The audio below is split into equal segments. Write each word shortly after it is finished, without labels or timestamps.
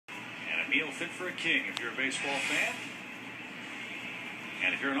fit for a king if you're a baseball fan. And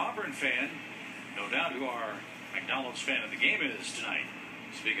if you're an Auburn fan, no doubt who our McDonald's fan of the game is tonight.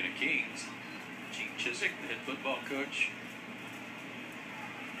 Speaking of kings, Chizik, the head football coach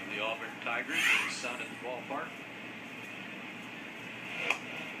of the Auburn Tigers, and his son at the ballpark.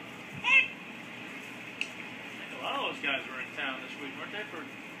 A lot of those guys were in town this week, weren't they, for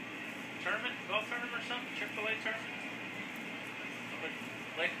tournament, golf tournament or something? Chick-fil-A tournament?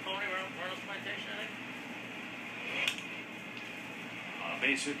 Lake Pony, Reynolds Plantation, I think.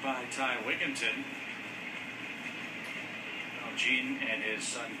 Base hit by Ty Wigginton. Gene and his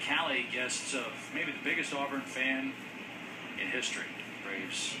son Callie, guests of maybe the biggest Auburn fan in history.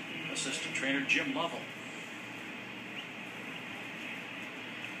 Braves assistant trainer Jim Lovell.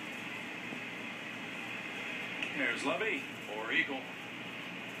 There's Lovey, or Eagle.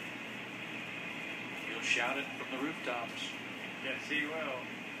 He'll shout it from the rooftops. Yes, he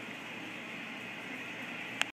will.